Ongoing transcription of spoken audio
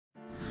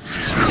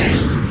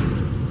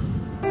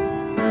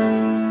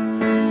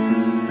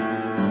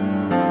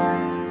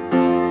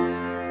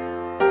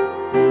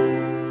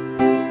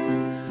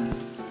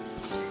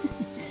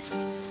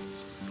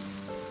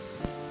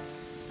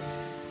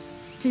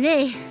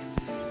Today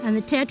on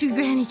the Tattooed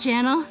Granny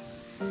channel,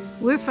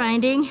 we're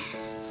finding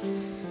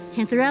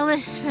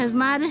Chanterelles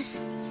spasmodus,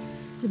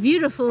 the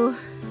beautiful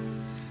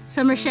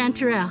summer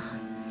chanterelle.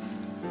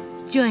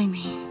 Join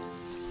me.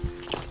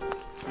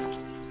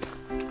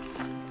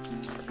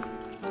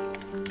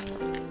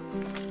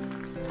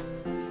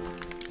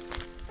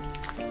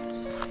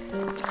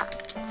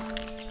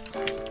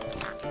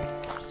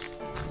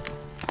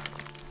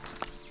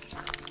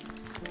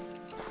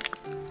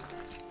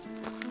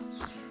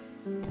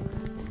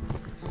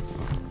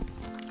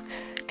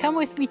 Come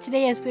with me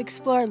today as we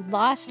explore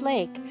Lost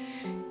Lake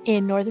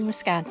in northern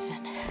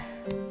Wisconsin.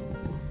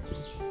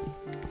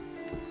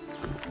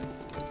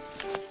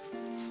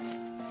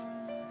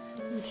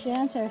 The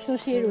chants are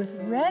associated with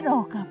red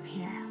oak up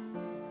here.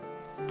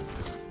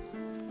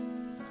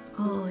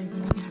 Oh, we're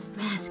gonna get a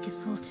basket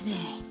full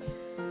today.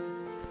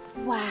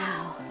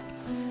 Wow,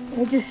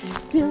 they're just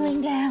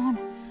spilling down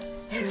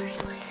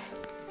everywhere.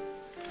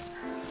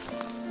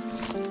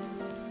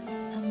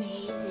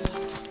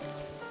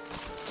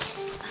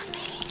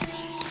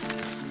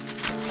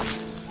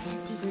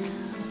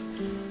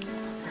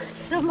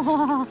 Look at them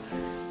all.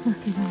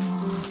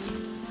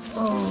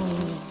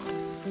 Oh,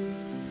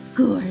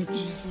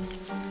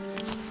 gorgeous.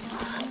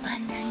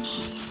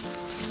 Underneath.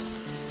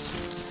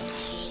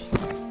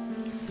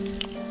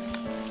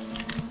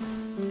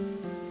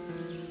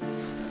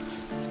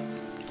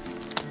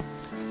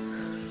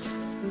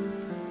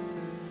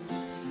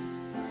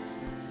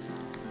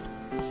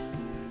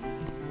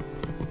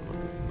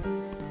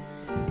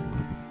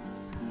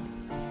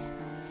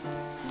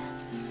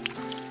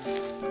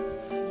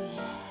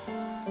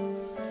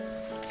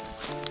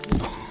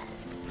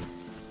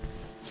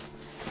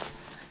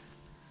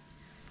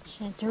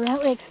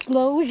 Chanterelle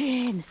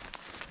explosion.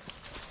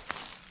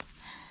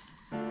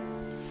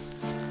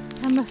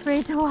 I'm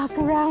afraid to walk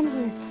around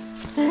here.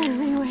 They're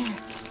everywhere.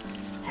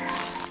 They're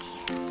all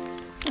in here.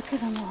 Look at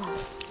them all.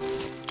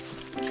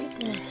 Look at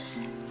this.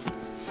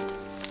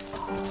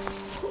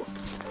 Oh.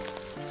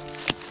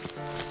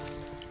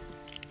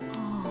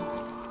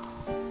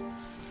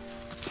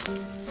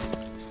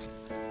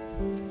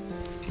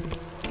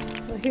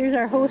 So here's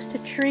our host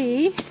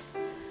tree,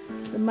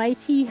 the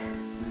mighty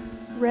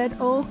red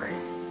oak.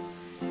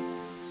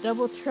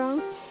 Double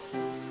trunked.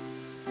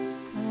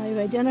 I've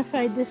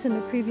identified this in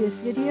a previous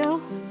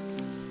video.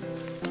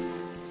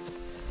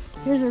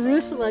 Here's a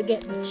rusula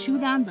getting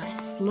chewed on by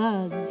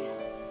slugs.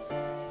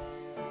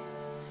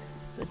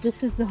 But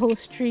this is the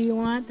host tree you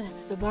want.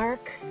 That's the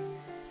bark.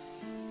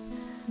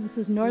 This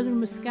is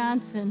northern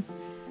Wisconsin,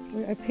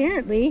 where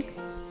apparently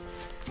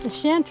the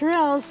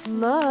chanterelles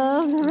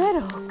love the red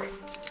oak.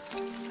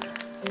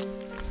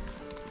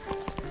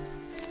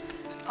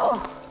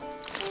 Oh.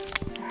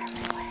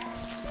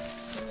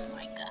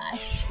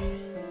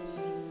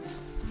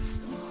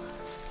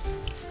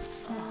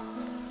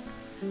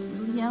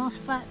 Little yellow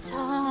spots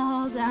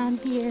all down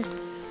here.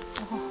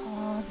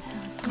 All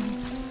down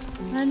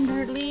here.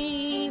 Under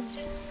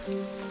leaves.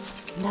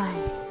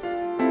 Nice.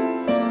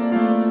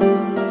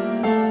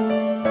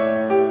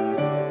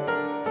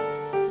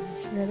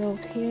 There's red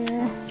oak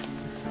here.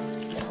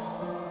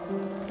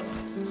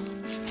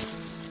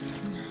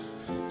 Nice.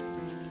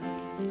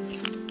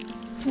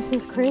 This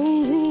is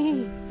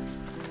crazy.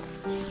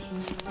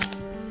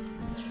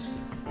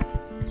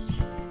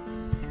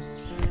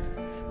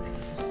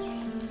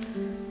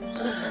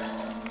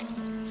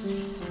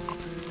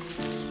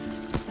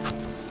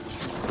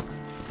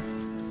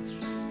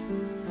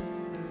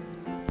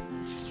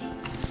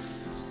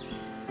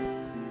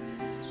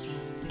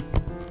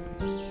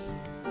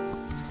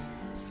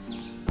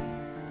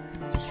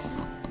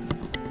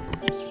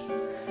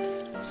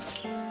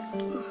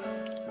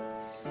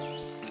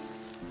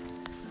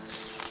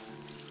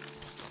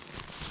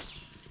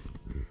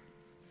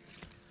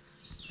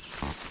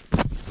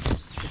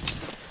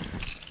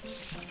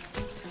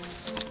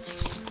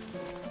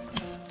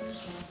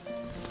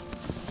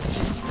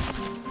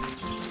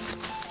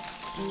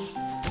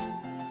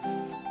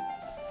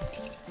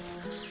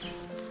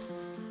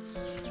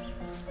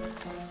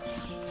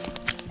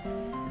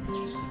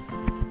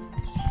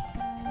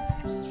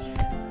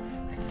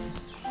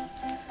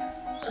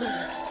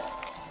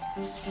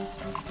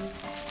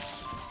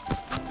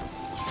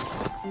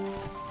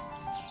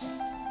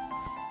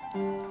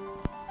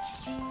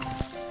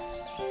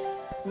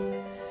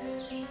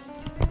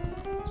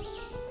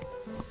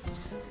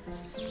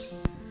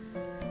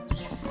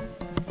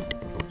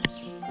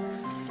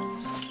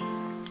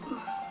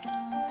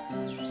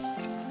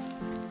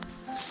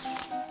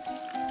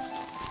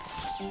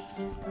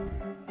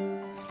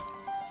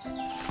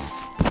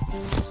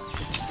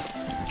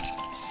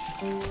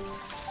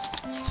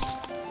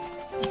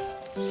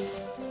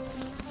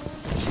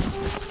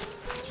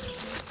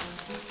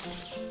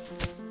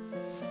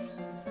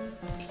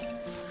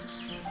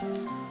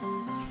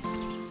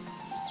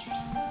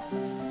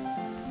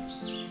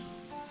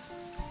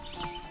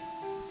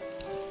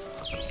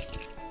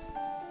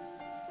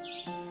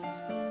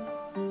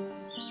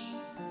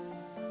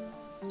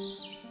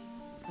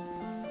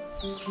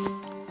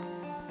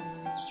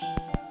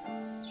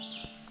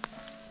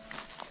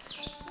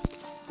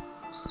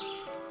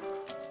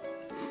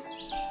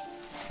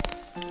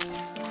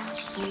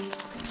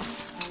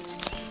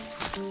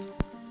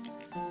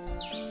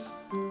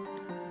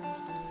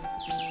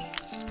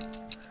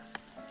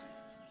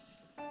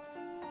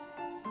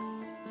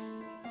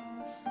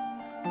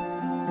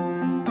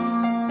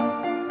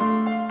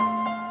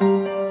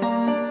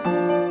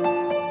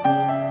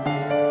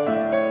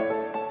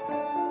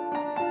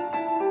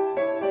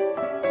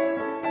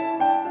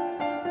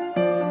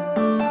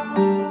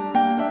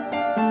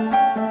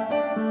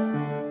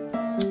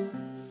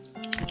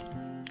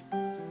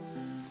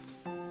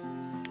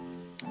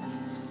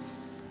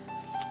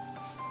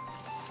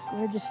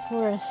 deciduous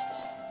forest.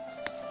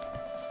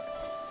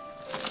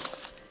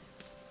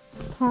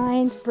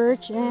 Pines,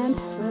 birch, and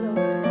red oak.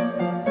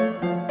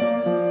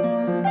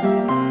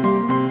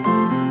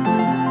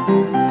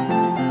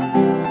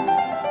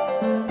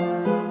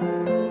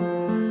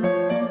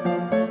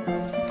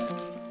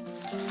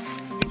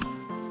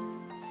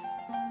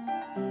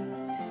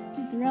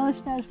 Chanterelle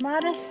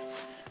spasmodus,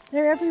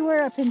 they're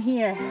everywhere up in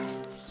here.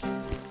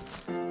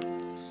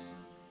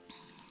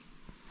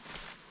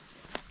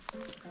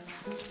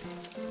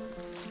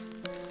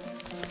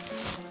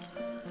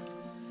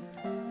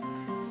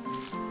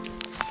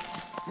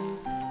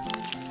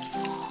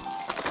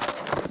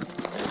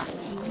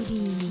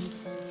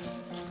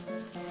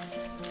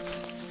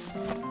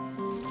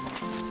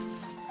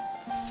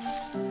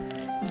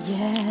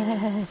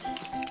 Yes.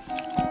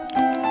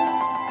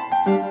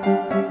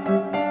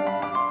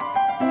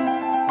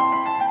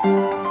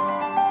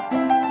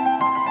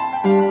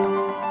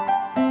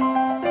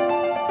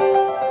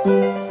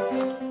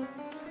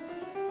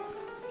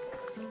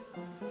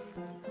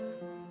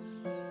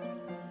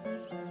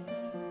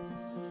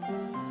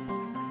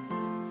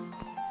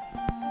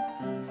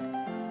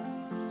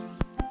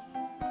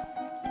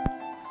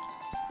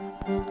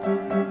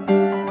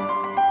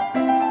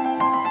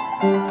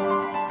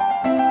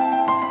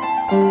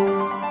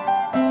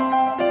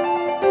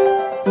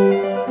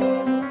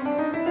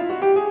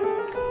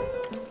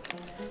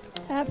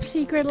 Top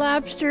secret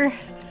lobster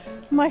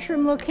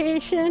mushroom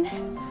location.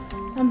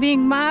 I'm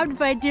being mobbed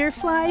by deer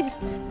flies.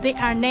 They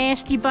are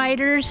nasty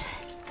biters.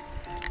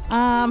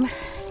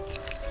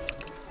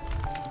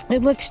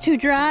 It looks too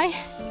dry.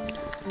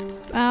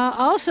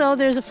 Also,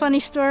 there's a funny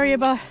story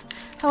about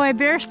how I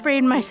bear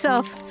sprayed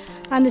myself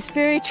on this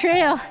very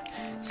trail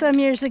some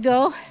years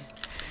ago.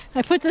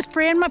 I put the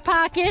spray in my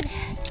pocket,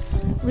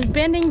 was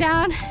bending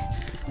down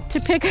to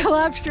pick a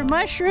lobster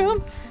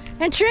mushroom,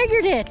 and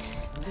triggered it.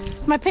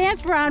 My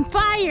pants were on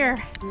fire.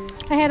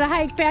 I had to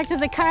hike back to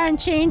the car and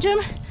change them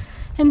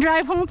and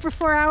drive home for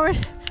 4 hours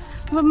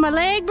with my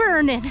leg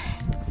burning.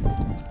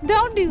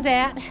 Don't do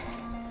that.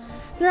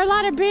 There are a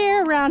lot of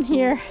bear around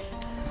here,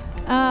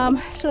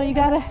 so you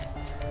gotta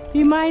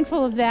be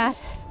mindful of that.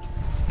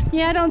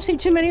 Yeah, I don't see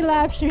too many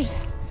lobsters.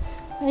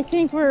 I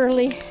think we're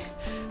early.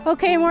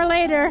 Okay, more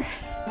later.